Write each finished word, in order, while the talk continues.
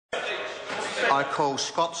I call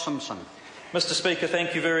Scott Simpson. Mr Speaker,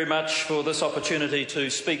 thank you very much for this opportunity to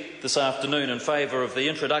speak this afternoon in favour of the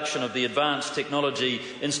introduction of the Advanced Technology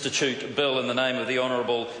Institute Bill in the name of the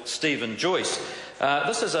Honourable Stephen Joyce.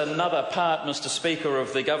 This is another part, Mr Speaker,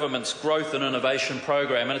 of the Government's Growth and Innovation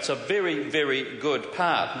Programme, and it's a very, very good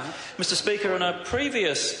part. Mr Speaker, in a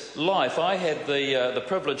previous life I had the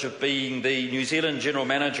privilege of being the New Zealand General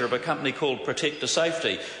Manager of a company called Protector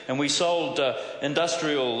Safety, and we sold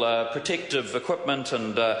industrial protective equipment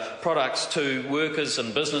and products to workers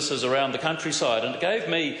and businesses around the countryside, and it gave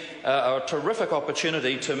me a terrific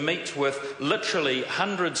opportunity to meet with literally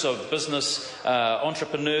hundreds of business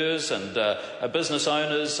entrepreneurs and business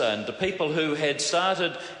owners and the people who had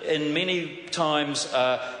started in many times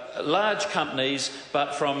large companies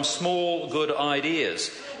but from small good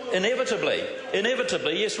ideas.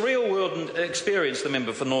 Inevitably, yes, real world experience, the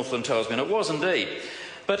member for Northland tells me, and it was indeed.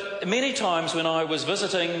 But many times when I was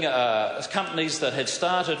visiting companies that had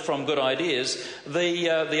started from good ideas,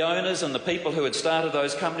 the owners and the people who had started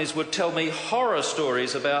those companies would tell me horror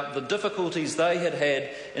stories about the difficulties they had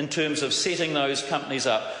had in terms of setting those companies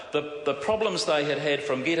up, the problems they had had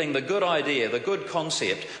from getting the good idea, the good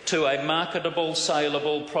concept, to a marketable,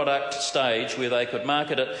 saleable product stage where they could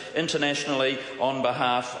market it internationally on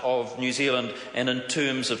behalf of New Zealand and in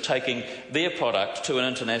terms of taking their product to an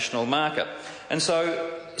international market. And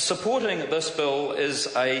so supporting this bill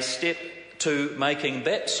is a step to making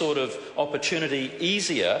that sort of opportunity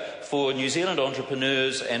easier for New Zealand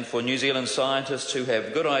entrepreneurs and for New Zealand scientists who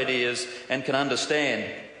have good ideas and can understand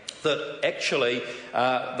that actually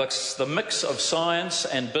the mix of science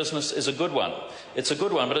and business is a good one. It's a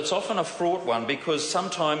good one, but it's often a fraught one because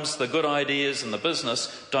sometimes the good ideas and the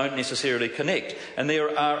business don't necessarily connect. And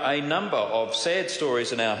there are a number of sad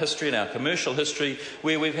stories in our history, in our commercial history,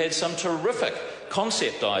 where we've had some terrific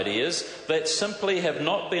concept ideas that simply have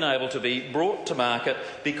not been able to be brought to market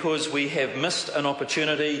because we have missed an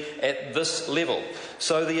opportunity at this level.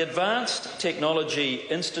 So the Advanced Technology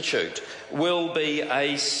Institute will be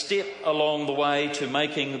a step along the way to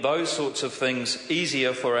making those sorts of things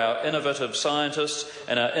easier for our innovative scientists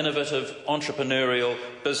and our innovative entrepreneurial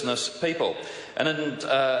business people. And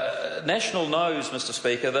National knows, Mr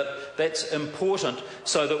Speaker, that that's important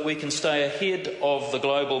so that we can stay ahead of the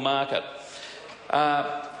global market.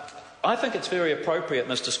 I think it's very appropriate,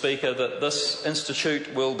 Mr Speaker, that this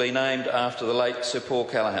institute will be named after the late Sir Paul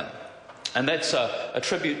Callaghan. And that's a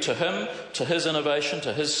tribute to him, to his innovation,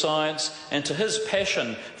 to his science, and to his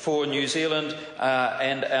passion for New Zealand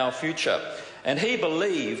and our future. And he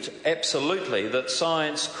believed absolutely that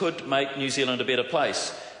science could make New Zealand a better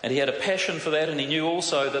place. And he had a passion for that, and he knew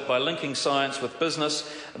also that by linking science with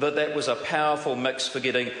business, that was a powerful mix for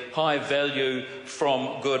getting high value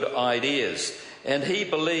from good ideas. And he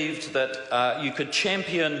believed that you could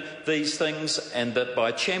champion these things, and that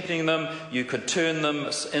by championing them, you could turn them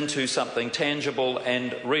into something tangible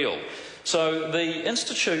and real. So the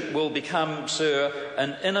Institute will become, sir,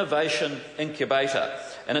 an innovation incubator,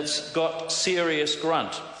 and it's got serious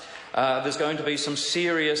grunt. There's going to be some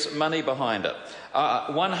serious money behind it.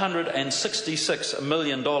 $166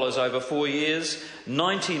 million over 4 years,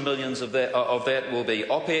 90 million of that will be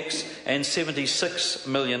OPEX, and $76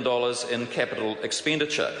 million in capital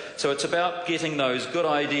expenditure. So it's about getting those good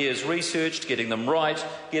ideas researched, getting them right,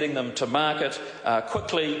 getting them to market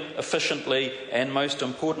quickly, efficiently, and most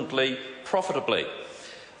importantly, profitably.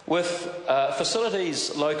 With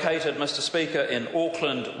facilities located, Mr Speaker, in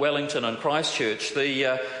Auckland, Wellington and Christchurch,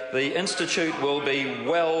 the Institute will be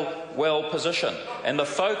well positioned, and the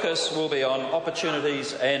focus will be on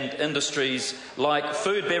opportunities and industries like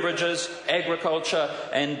food, beverages, agriculture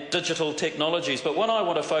and digital technologies. But what I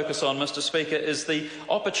want to focus on, Mr Speaker, is the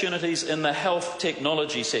opportunities in the health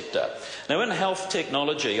technology sector. Now, in health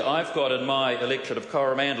technology, I've got in my electorate of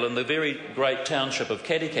Coromandel, in the very great township of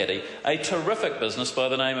Katikati, a terrific business by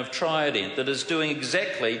the name of Trident that is doing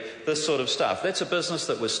exactly this sort of stuff. That's a business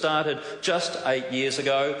that was started just 8 years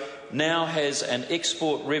ago, now has an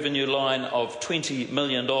export revenue line of $20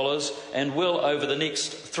 million and will, over the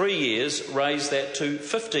next 3 years, raise that to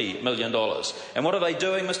 $50 million. And what are they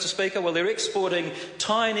doing, Mr Speaker? Well, they're exporting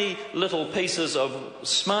tiny little pieces of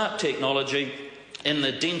smart technology in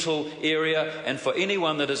the dental area, and for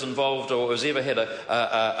anyone that is involved or has ever had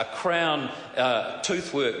a crown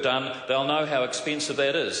tooth work done, they'll know how expensive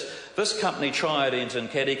that is. This company, Trident in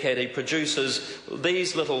Katikati, produces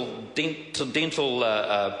these little dental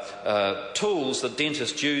tools that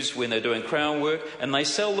dentists use when they're doing crown work, and they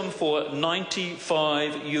sell them for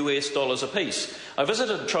 $95 US a piece. I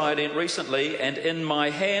visited Trident recently, and in my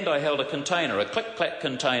hand I held a container, a click-clack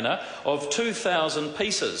container of 2,000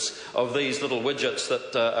 pieces of these little widgets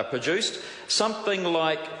that are produced. Something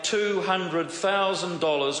like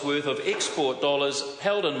 $200,000 worth of export dollars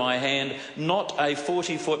held in my hand, not a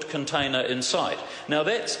 40-foot container in sight. Now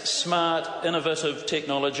that's smart, innovative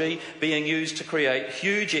technology being used to create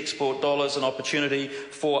huge export dollars and opportunity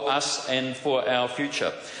for us and for our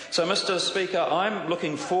future. So, Mr. Speaker, I'm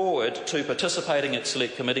looking forward to participating at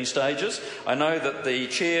Select Committee stages. I know that the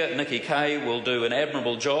Chair, Nikki Kay, will do an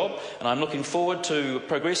admirable job, and I'm looking forward to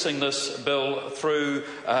progressing this bill through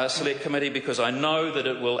Select Committee, because I know that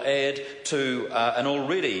it will add to an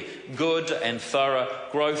already good and thorough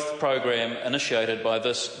growth program initiated by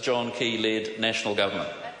this John Key-led national government.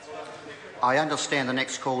 I understand the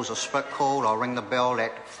next call is a split call. I'll ring the bell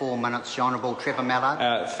at 4 minutes. The Honourable Trevor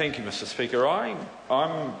Mallard. Thank you, Mr. Speaker. I'm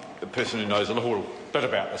a person who knows a little bit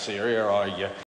about this area.